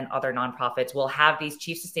organizations and other nonprofits will have these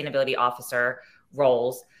chief sustainability officer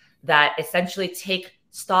roles that essentially take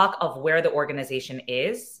stock of where the organization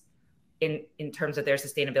is in terms of their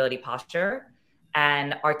sustainability posture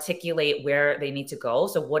and articulate where they need to go.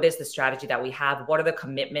 So what is the strategy that we have? What are the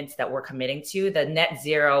commitments that we're committing to? The net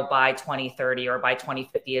zero by 2030 or by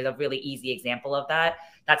 2050 is a really easy example of that.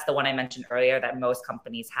 That's the one I mentioned earlier that most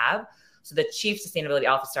companies have. So the chief sustainability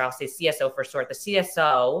officer, I'll say CSO for short, the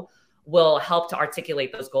CSO will help to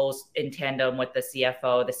articulate those goals in tandem with the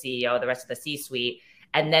CFO, the CEO, the rest of the C-suite.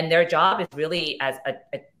 And then their job is really as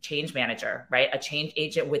a change manager, right? A change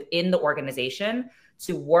agent within the organization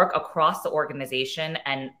to work across the organization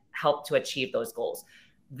and help to achieve those goals.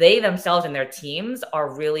 They themselves and their teams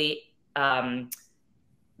are really,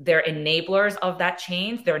 they're enablers of that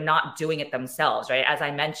change. They're not doing it themselves, right? As I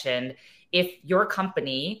mentioned, if your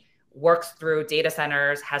company works through data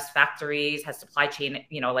centers, has factories, has supply chain,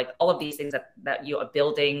 like all of these things that you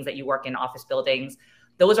buildings that you work in, office buildings,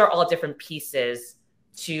 those are all different pieces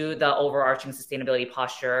to the overarching sustainability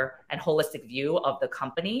posture and holistic view of the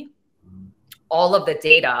company. All of the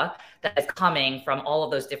data that is coming from all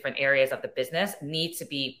of those different areas of the business need to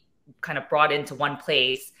be kind of brought into one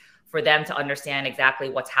place for them to understand exactly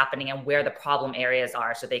what's happening and where the problem areas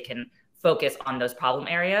are, so they can focus on those problem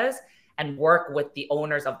areas and work with the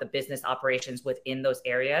owners of the business operations within those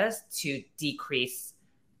areas to decrease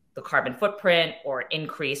the carbon footprint or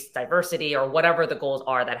increase diversity or whatever the goals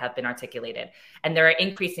are that have been articulated. And there are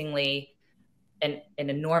increasingly an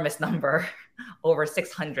enormous number, over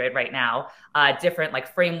 600 right now, different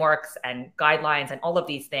like frameworks and guidelines and all of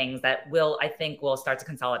these things that I think will start to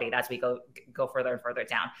consolidate as we go further and further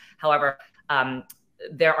down. However,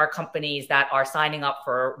 there are companies that are signing up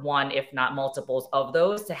for one, if not multiples of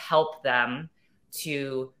those, to help them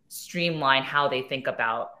to streamline how they think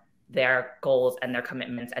about their goals and their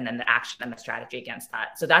commitments and then the action and the strategy against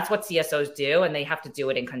that. So that's what CSOs do, and they have to do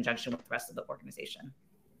it in conjunction with the rest of the organization.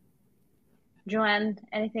 Joanne,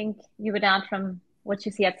 anything you would add from what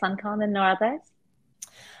you see at Suncom and others?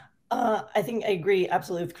 I think I agree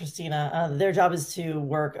absolutely with Christina. Their job is to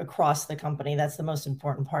work across the company. That's the most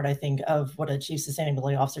important part, I think, of what a chief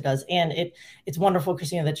sustainability officer does. And it's wonderful,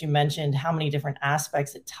 Christina, that you mentioned how many different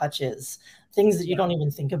aspects it touches. Things that you don't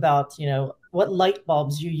even think about, what light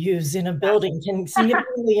bulbs you use in a building can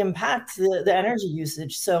significantly impact the energy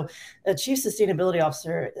usage. So a chief sustainability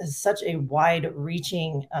officer has such a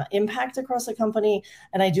wide-reaching impact across the company.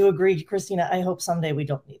 And I do agree, Christina, I hope someday we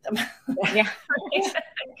don't need them. Yeah.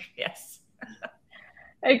 Yes.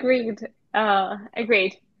 Agreed.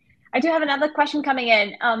 Agreed. I do have another question coming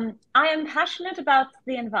in. I am passionate about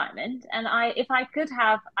the environment, and if I could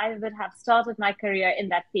have, I would have started my career in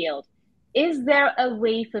that field. Is there a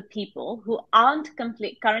way for people who aren't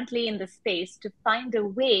currently in the space to find a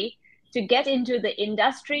way to get into the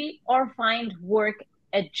industry or find work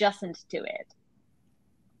adjacent to it?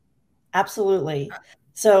 Absolutely.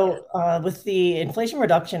 So with the Inflation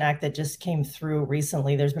Reduction Act that just came through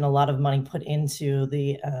recently, there's been a lot of money put into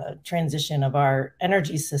the transition of our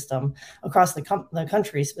energy system across the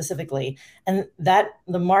country specifically. And that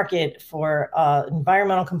the market for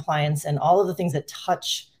environmental compliance and all of the things that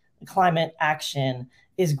touch climate action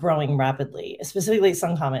is growing rapidly, specifically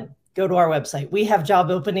Suncomment. Go to our website. We have job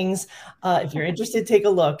openings. If you're interested, take a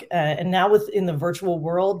look. And now within the virtual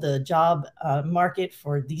world, the job market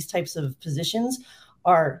for these types of positions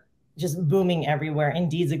are just booming everywhere.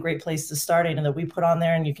 Indeed's a great place to start it, and that we put on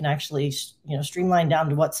there, and you can actually, streamline down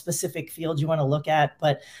to what specific field you want to look at.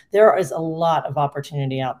 But there is a lot of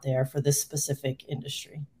opportunity out there for this specific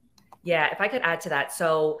industry. Yeah, if I could add to that.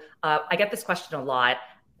 So I get this question a lot.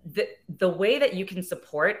 The way that you can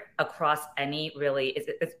support across any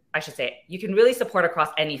you can really support across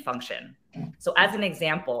any function. So as an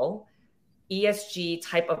example, ESG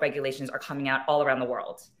type of regulations are coming out all around the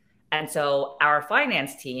world. And so our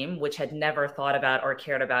finance team, which had never thought about or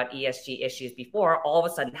cared about ESG issues before, all of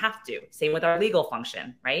a sudden have to. Same with our legal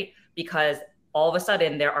function, right? Because all of a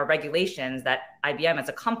sudden there are regulations that IBM as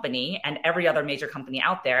a company and every other major company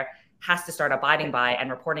out there has to start abiding by and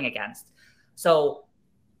reporting against. So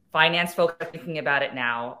finance folks are thinking about it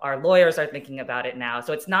now. Our lawyers are thinking about it now.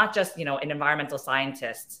 So it's not just, an environmental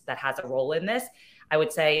scientist that has a role in this. I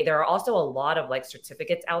would say there are also a lot of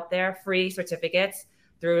certificates out there, free certificates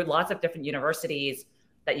through lots of different universities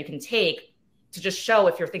that you can take to just show,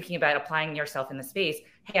 if you're thinking about applying yourself in the space,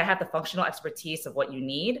 hey, I have the functional expertise of what you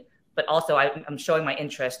need, but also I'm showing my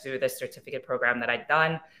interest through this certificate program that I've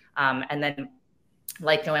done. And then,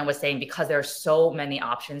 like Joanne was saying, because there are so many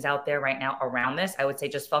options out there right now around this, I would say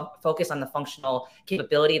just focus on the functional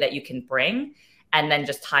capability that you can bring, and then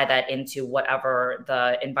just tie that into whatever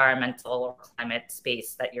the environmental or climate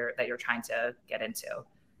space that you're trying to get into.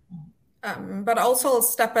 But also I'll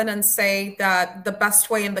step in and say that the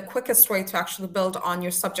best way and the quickest way to actually build on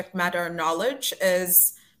your subject matter knowledge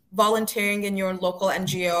is volunteering in your local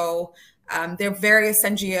NGO. There are various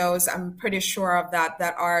NGOs, I'm pretty sure of that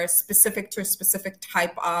are specific to a specific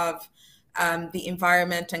type of the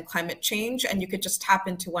environment and climate change. And you could just tap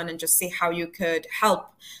into one and just see how you could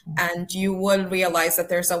help. And you will realize that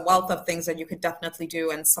there's a wealth of things that you could definitely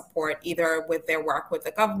do and support, either with their work with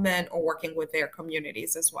the government or working with their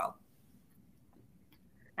communities as well.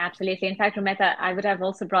 Absolutely. In fact, Rumeta, I would have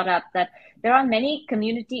also brought up that there are many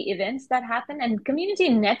community events that happen, and community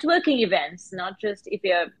networking events. Not just if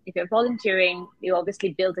you're volunteering, you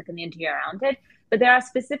obviously build a community around it, but there are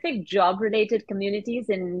specific job-related communities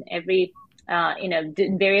in every,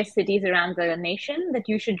 in various cities around the nation that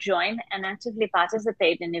you should join and actively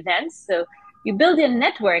participate in events. So you build your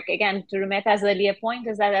network. Again, to Rumeta's earlier point,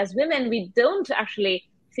 is that as women, we don't actually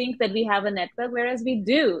think that we have a network, whereas we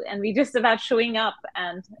do, and we just about showing up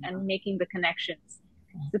and making the connections.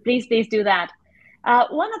 So please do that.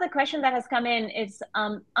 One other question that has come in is,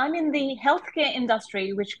 I'm in the healthcare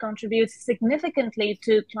industry, which contributes significantly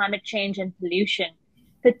to climate change and pollution,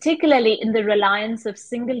 particularly in the reliance of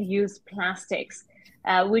single-use plastics,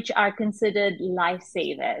 which are considered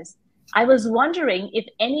lifesavers. I was wondering if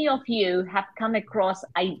any of you have come across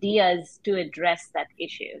ideas to address that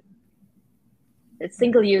issue.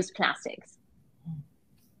 Single-use plastics.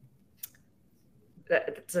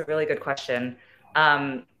 That's a really good question.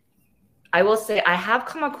 I will say I have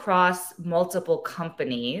come across multiple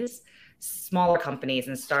companies, smaller companies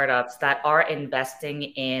and startups that are investing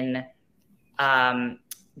in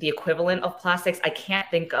the equivalent of plastics. I can't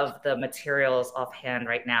think of the materials offhand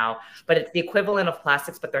right now, but it's the equivalent of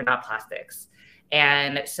plastics, but they're not plastics.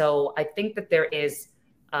 And so I think that there is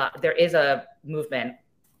a movement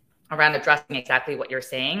around addressing exactly what you're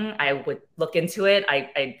saying. I would look into it.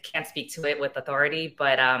 I can't speak to it with authority,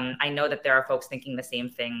 but I know that there are folks thinking the same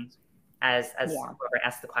thing as whoever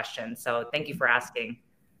asked the question. So thank you for asking.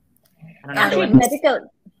 I don't know. Actually, medical.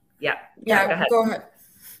 Yeah, go ahead.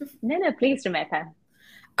 No, please, Rumeta.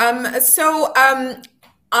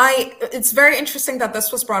 It's very interesting that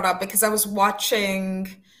this was brought up, because I was watching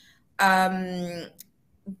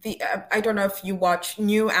I don't know if you watch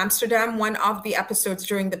New Amsterdam. One of the episodes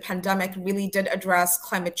during the pandemic really did address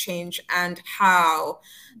climate change and how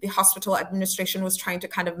the hospital administration was trying to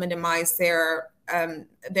kind of minimize their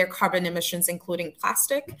carbon emissions, including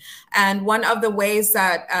plastic. And one of the ways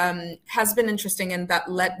that has been interesting and that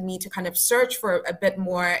led me to kind of search for a bit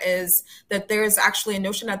more is that there is actually a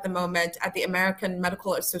notion at the moment at the American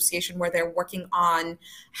Medical Association where they're working on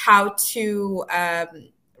how to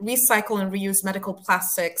recycle and reuse medical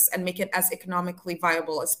plastics and make it as economically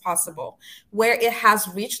viable as possible. Where it has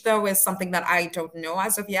reached, though, is something that I don't know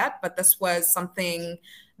as of yet, but this was something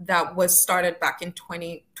that was started back in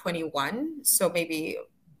 2021. So maybe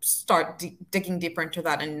start digging deeper into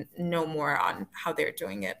that and know more on how they're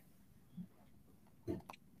doing it.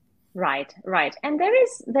 Right. And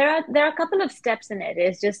there are a couple of steps in it.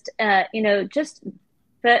 It's just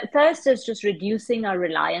first is just reducing our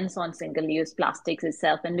reliance on single-use plastics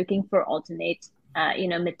itself and looking for alternate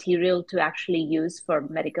material to actually use for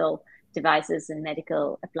medical devices and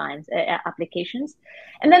medical appliance applications.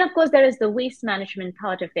 And then, of course, there is the waste management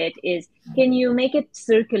part of it. Is can you make it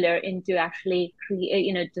circular into actually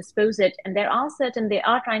dispose it? And they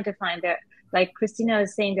are trying to find there, like Christina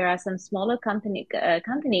was saying, there are some smaller companies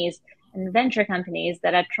and venture companies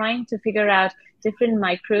that are trying to figure out different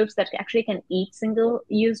microbes that actually can eat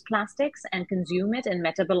single-use plastics and consume it and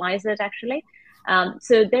metabolize it actually.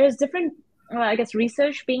 So there's different,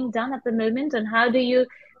 research being done at the moment on how do you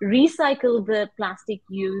recycle the plastic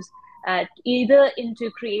use either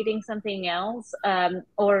into creating something else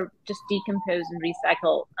or just decompose and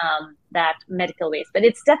recycle that medical waste. But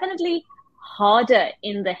it's definitely harder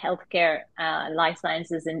in the healthcare life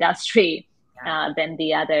sciences industry than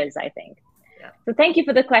the others, I think. Yeah. So thank you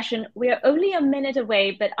for the question. We are only a minute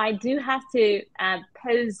away, but I do have to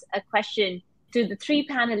pose a question to the three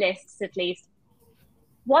panelists at least.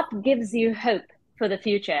 What gives you hope for the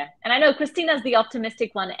future? And I know Christina's the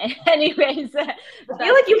optimistic one anyways. I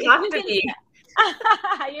feel like you have to be.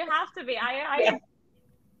 You have to be. I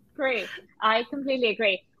agree. I completely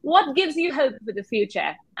agree. What gives you hope for the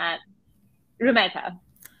future? Rumeta.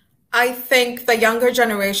 I think the younger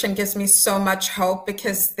generation gives me so much hope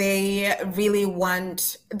because they're really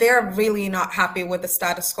not happy with the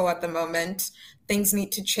status quo at the moment. Things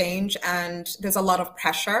need to change and there's a lot of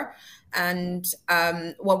pressure. And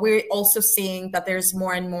what we're also seeing that there's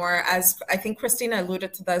more and more, as I think Christina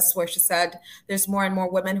alluded to this, where she said there's more and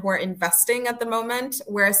more women who are investing at the moment.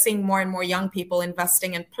 We're seeing more and more young people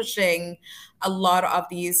investing and pushing a lot of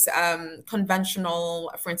these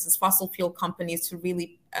conventional, for instance, fossil fuel companies to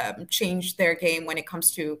really change their game when it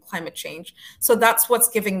comes to climate change. So that's what's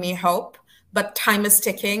giving me hope. But time is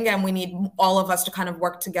ticking and we need all of us to kind of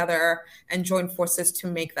work together and join forces to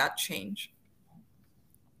make that change.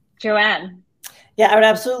 Joanne. Yeah, I would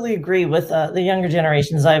absolutely agree with the younger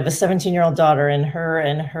generations. I have a 17-year-old daughter, and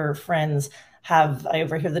her friends I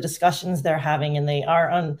overhear the discussions they're having, and they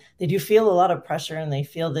do feel a lot of pressure, and they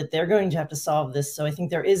feel that they're going to have to solve this. So I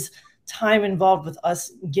think there is time involved with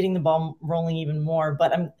us getting the ball rolling even more,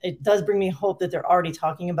 but it does bring me hope that they're already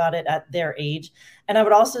talking about it at their age. And I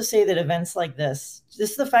would also say that events like this,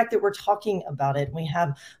 just the fact that we're talking about it, we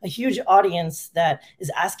have a huge audience that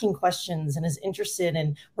is asking questions and is interested,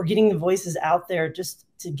 and we're getting the voices out there just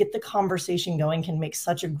to get the conversation going can make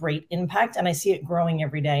such a great impact. And I see it growing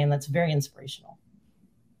every day, and that's very inspirational.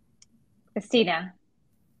 Christina.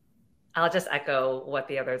 I'll just echo what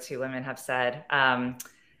the other two women have said.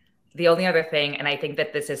 The only other thing, and I think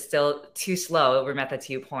that this is still too slow, Rumeta,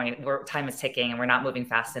 to your point, where time is ticking and we're not moving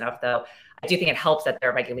fast enough, though, I do think it helps that there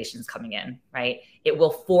are regulations coming in, right? It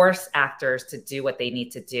will force actors to do what they need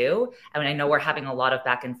to do. I mean, I know we're having a lot of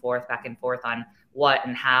back and forth on what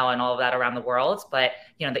and how and all of that around the world, but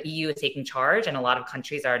the EU is taking charge and a lot of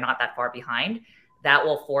countries are not that far behind. That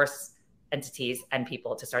will force entities and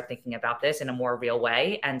people to start thinking about this in a more real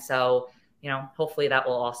way. And so, hopefully that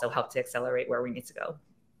will also help to accelerate where we need to go.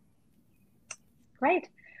 Great.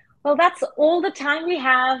 Well, that's all the time we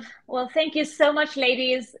have. Well, thank you so much,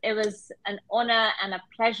 ladies. It was an honor and a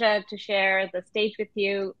pleasure to share the stage with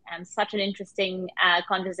you and such an interesting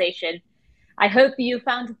conversation. I hope you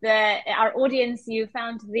found our audience, you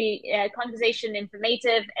found the conversation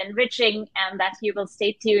informative, enriching, and that you will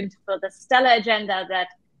stay tuned for the stellar agenda that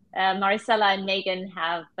Maricela and Megan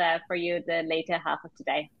have for you the later half of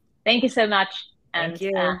today. Thank you so much, and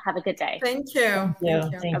have a good day. Thank you.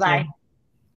 Thank you. Bye-bye.